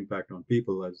so much impact on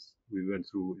people as we went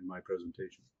through in my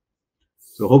presentation.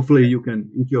 So hopefully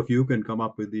each of you can come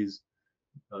up with these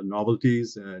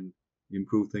novelties and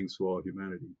improve things for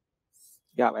humanity.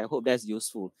 Yeah, I hope that's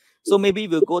useful. So maybe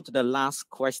we'll go to the last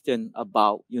question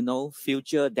about,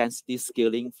 future density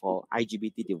scaling for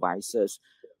IGBT devices.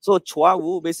 So Chua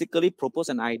Wu basically proposed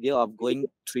an idea of going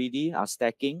 3D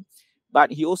stacking,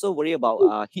 but he also worried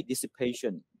about heat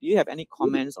dissipation. Do you have any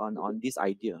comments on this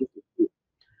idea?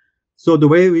 So the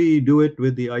way we do it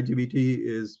with the IGBT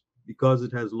is because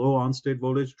it has low on-state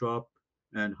voltage drop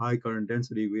and high current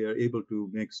density, we are able to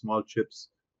make small chips,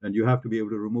 and you have to be able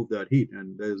to remove that heat.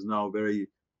 And there's now very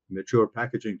mature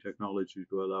packaging technology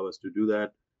to allow us to do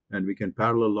that. And we can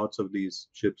parallel lots of these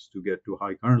chips to get to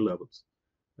high current levels.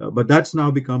 But that's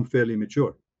now become fairly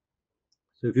mature.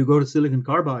 So if you go to silicon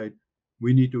carbide,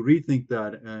 we need to rethink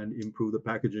that and improve the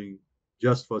packaging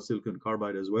just for silicon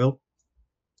carbide as well.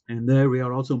 And there we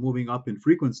are also moving up in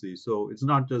frequency. So it's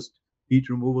not just heat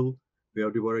removal. We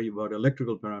have to worry about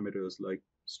electrical parameters like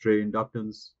stray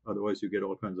inductance. Otherwise, you get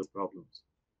all kinds of problems.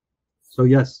 So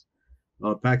yes,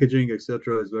 packaging,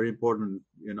 etc., is very important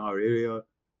in our area,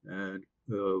 and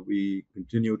we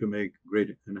continue to make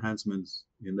great enhancements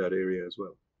in that area as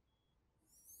well.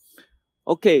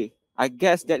 Okay, I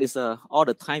guess that is all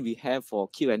the time we have for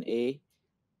Q&A.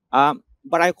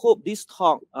 But I hope this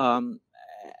talk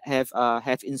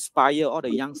have inspired all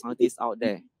the young scientists out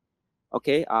there.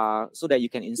 Okay, so that you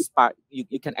can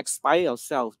you can aspire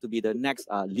yourself to be the next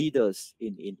leaders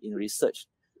in research.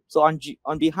 So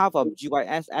on behalf of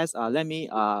GYSS, let me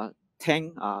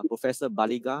thank Professor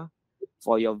Baliga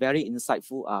for your very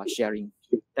insightful sharing.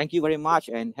 Thank you very much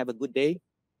and have a good day.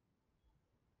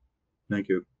 Thank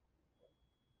you.